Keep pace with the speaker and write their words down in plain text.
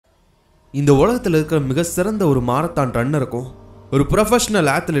இந்த உலகத்தில் இருக்கிற மிக சிறந்த ஒரு மாரத்தான் ரன்னருக்கும் ஒரு ப்ரொஃபஷனல்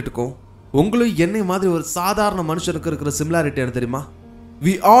ஆத்லெட்டுக்கும் உங்களும் என்னை மாதிரி ஒரு சாதாரண மனுஷனுக்கு இருக்கிற சிமிலாரிட்டி என்ன தெரியுமா?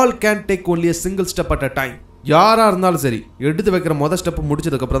 we all can take only a single step at a time. யாரா இருந்தாலும் சரி, எடுத்து வைக்கிற முதல் ஸ்டெப்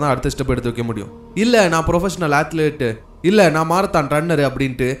முடிச்சதுக்கு அப்புறம் தான் அடுத்த ஸ்டெப் எடுத்து வைக்க முடியும். இல்ல நான் ப்ரொஃபஷனல் ஆத்லெட், இல்ல நான் மாரத்தான் ரன்னர்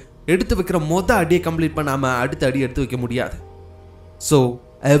அப்படின்ட்டு எடுத்து வைக்கிற அடியை கம்ப்ளீட் பண்ணாம அடுத்த அடி எடுத்து வைக்க முடியாது. So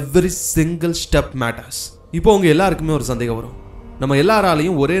every single step matters. இப்போ உங்க எல்லாருக்குமே ஒரு சந்தேகம் வரும், நம்ம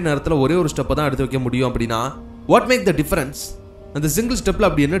எல்லாராலையும் ஒரே நேரத்தில் ஒரே ஒரு ஸ்டெப்பை தான் எடுத்து வைக்க முடியும் அப்படின்னா வாட் மேக் த டிஃபரன்ஸ்? அந்த சிங்கிள் ஸ்டெப்ல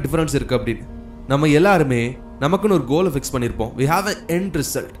அப்படி என்ன டிஃபரன்ஸ் இருக்கு அப்படின்னு நம்ம எல்லாருமே நமக்குன்னு ஒரு கோலை ஃபிக்ஸ் பண்ணியிருப்போம். we have an end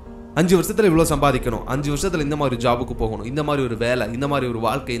result. 5 வருஷத்துல இவ்வளோ சம்பாதிக்கணும், 5 வருஷத்துல இந்த மாதிரி ஜாபுக்கு போகணும், இந்த மாதிரி ஒரு வேலை, இந்த மாதிரி ஒரு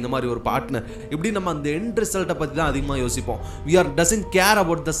வாழ்க்கை, இந்த மாதிரி ஒரு பார்ட்னர், இப்படி நம்ம அந்த எண்ட் ரிசல்ட்டை பற்றி தான் அதிகமாக யோசிப்போம். doesn't care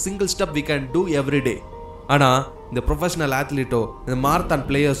about the single step we can do every day. ஆனால் இந்த ப்ரொஃபஷனல் ஆத்லீட்டோ இந்த மாரத்தான்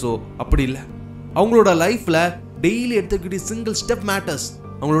பிளேயர்ஸோ அப்படி இல்லை. அவங்களோட லைஃப்ல டெய்லி எடுத்துக்கிட்டு சிங்கிள் ஸ்டெப் மேட்டர்ஸ்.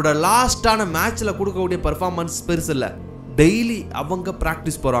 அவங்களோட லாஸ்டான மேட்ச்ல கொடுக்கக்கூடிய பெர்ஃபார்மன்ஸ் பெருசு இல்லை. டெய்லி அவங்க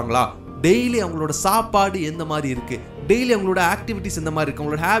ப்ராக்டிஸ் போறாங்களா, டெய்லி அவங்களோட சாப்பாடு எந்த மாதிரி இருக்கு, டெய்லி அவங்களோட ஆக்டிவிட்டிஸ் எந்த மாதிரி இருக்கு,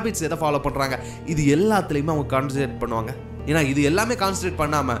 அவங்களோட ஹேபிட்ஸ் எதை ஃபாலோ பண்றாங்க, இது எல்லாத்துலயுமே அவங்க கான்சன்ட்ரேட் பண்ணுவாங்க. ஏன்னா இது எல்லாமே கான்சன்ட்ரேட்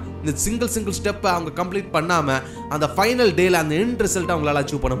பண்ணாம இந்த சிங்கிள் ஸ்டெப்பை அவங்க கம்ப்ளீட் பண்ணாம அந்த ஃபைனல் டேல அந்த எண்ட் ரிசல்ட் அவங்களால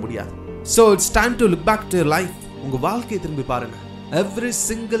அச்சீவ் பண்ண முடியாது. So it's time to look back to your life. உங்க வாழ்க்கையை திரும்பி பாருங்க. Every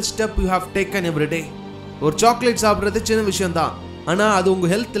single step you have taken every day. ஒரு சாக்லேட் சாப்பிட்றது சின்ன விஷயம் தான், ஆனால் அது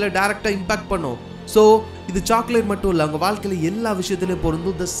உங்கள் ஹெல்த்தில் டைரெக்டாக இம்பாக்ட் பண்ணும். ஸோ இது சாக்லேட் மட்டும் இல்லை, உங்கள் வாழ்க்கையில் எல்லா விஷயத்துலையும்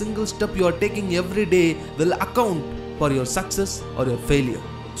பொருந்தும். The single step you are taking every day will account for your success R your failure.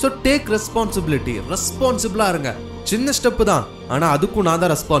 So take responsibility. ரெஸ்பான்சிபிளாக இருங்க. சின்ன ஸ்டெப்பு தான், ஆனால் அதுக்கும் நான்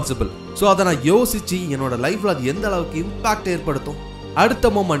தான் ரெஸ்பான்சிபிள். ஸோ அதை நான் யோசிச்சு என்னோட லைஃப்பில் அது எந்த அளவுக்கு இம்பாக்ட் ஏற்படுத்தும். அடுத்த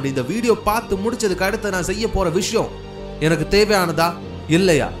மொமெண்ட் இந்த வீடியோ பார்த்து முடிச்சதுக்கு அடுத்து நான் செய்ய போகிற விஷயம் எனக்கு தேவையானதா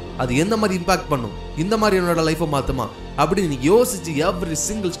இல்லையா, அது எந்த மாதிரி இம்பாக்ட் பண்ணும், இந்த மாதிரி என்னோட லைஃப்பை மாற்றுமா அப்படின்னு நீங்கள் யோசிச்சு எவ்ரி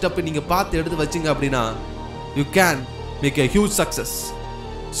சிங்கிள் ஸ்டெப்பை நீங்கள் பார்த்து எடுத்து வச்சிங்க அப்படின்னா you can make a huge success.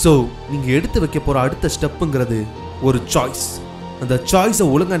 So நீங்கள் எடுத்து வைக்க போகிற அடுத்த ஸ்டெப்புங்கிறது ஒரு சாய்ஸ். அந்த சாய்ஸை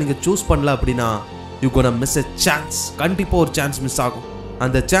ஒழுங்காக நீங்கள் சூஸ் பண்ணல அப்படின்னா you gonna miss a chance. கண்டிப்பாக ஒரு சான்ஸ் மிஸ் ஆகும்.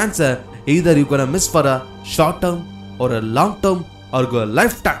 அந்த சான்ஸை either you gonna miss for a short term ஒரு long term R go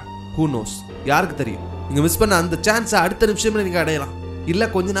life time. Who knows, யாருக்கு தெரியும். நீங்கள் மிஸ் பண்ண அந்த சான்ஸை அடுத்த நிமிஷமே நீங்கள் அடையலாம், இல்லை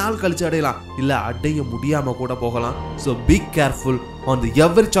கொஞ்ச நாள் கழிச்சு அடையலாம், இல்லை அடைய முடியாமல் கூட போகலாம். So be careful on the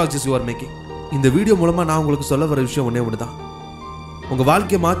every choices you are making. இந்த வீடியோ மூலமாக நான் உங்களுக்கு சொல்ல வர விஷயம் ஒன்றே ஒன்று தான். உங்கள்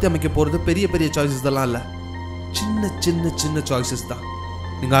வாழ்க்கையை மாற்றி அமைக்க போகிறது பெரிய பெரிய சாய்ஸஸ் எல்லாம் இல்லை, சின்ன சின்ன சின்ன சாய்ஸஸ் தான்.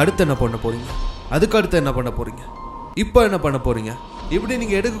 நீங்கள் அடுத்து என்ன பண்ண போகிறீங்க, அதுக்கு அடுத்து என்ன பண்ண போகிறீங்க, இப்போ என்ன பண்ண போகிறீங்க, இப்படி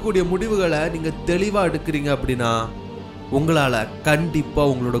நீங்கள் எடுக்கக்கூடிய முடிவுகளை நீங்கள் தெளிவாக எடுக்கிறீங்க அப்படின்னா உங்களால்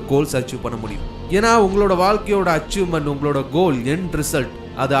கண்டிப்பாக உங்களோட கோல்ஸ் அச்சீவ் பண்ண முடியும். ஏன்னா உங்களோட வாழ்க்கையோட அச்சீவ்மெண்ட், உங்களோட கோல், எண்ட் ரிசல்ட்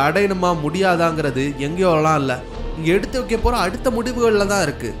அதை அடையணுமா முடியாதாங்கிறது எங்கேயோலாம் இல்லை, இங்கே எடுத்து வைக்க போகிற அடுத்த முடிவுகளில் தான்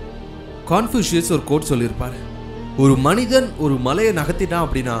இருக்குது. கான்ஃபியூஷியஸ் ஒரு கோட் சொல்லியிருப்பாரு, ஒரு மனிதன் ஒரு மலையை நகர்த்திட்டான்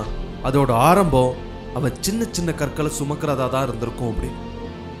அப்படின்னா அதோட ஆரம்பம் அவன் சின்ன சின்ன கற்களை சுமக்கிறதா தான் இருந்திருக்கும் அப்படின்னு.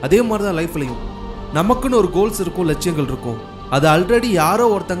 அதே மாதிரி தான் லைஃப்லையும் நமக்குன்னு ஒரு கோல்ஸ் இருக்கும், லட்சியங்கள் இருக்கும். அது ஆல்ரெடி யாரோ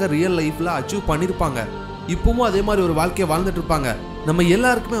ஒருத்தங்க ரியல் லைஃப்பில் அச்சீவ் பண்ணியிருப்பாங்க, இப்பவும் அதே மாதிரி ஒரு வாழ்க்கையை வாழ்ந்துட்டு இருப்பாங்க. நம்ம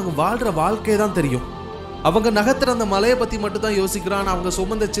எல்லாருக்குமே அவங்க வாழ்கிற வாழ்க்கையை தான் தெரியும். அவங்க நகர்த்துற அந்த மலையை பற்றி மட்டும் தான் யோசிக்கிறான், அவங்க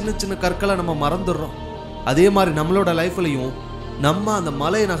சுமந்த சின்ன சின்ன கற்களை நம்ம மறந்துடுறோம். அதே மாதிரி நம்மளோட லைஃப்லையும் நம்ம அந்த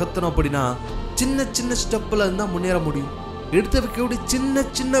மலையை நகர்த்தணும் அப்படின்னா சின்ன சின்ன ஸ்டெப்பில் இருந்தால் முன்னேற முடியும். எடுத்து வைக்கக்கூடிய சின்ன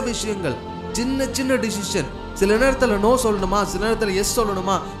சின்ன விஷயங்கள், சின்ன சின்ன டிசிஷன். சில நேரத்தில் நோ சொல்லணுமா, சில நேரத்தில் எஸ்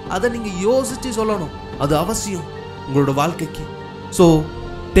சொல்லணுமா, அதை நீங்கள் யோசிச்சு சொல்லணும். அது அவசியம் உங்களோட வாழ்க்கைக்கு. So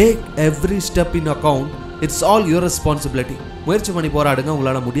take every step in account. It's all your responsibility. முயற்சி பண்ணி போராடுங்க.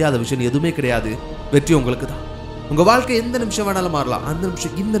 உங்களால் முடியாத விஷயம் எதுவுமே கிடையாது. வெற்றி உங்களுக்கு தான். உங்கள் வாழ்க்கை எந்த நிமிஷம் வேணாலும் மாறலாம், அந்த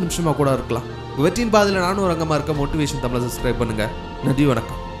நிமிஷம் இந்த நிமிஷமாக கூட இருக்கலாம். உங்கள் வெற்றியின் பாதையில் நானும் ஒரு அங்கமாக இருக்க மோட்டிவேஷன் தமிழை சப்ஸ்கிரைப் பண்ணுங்கள். நன்றி,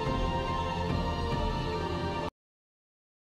 வணக்கம்.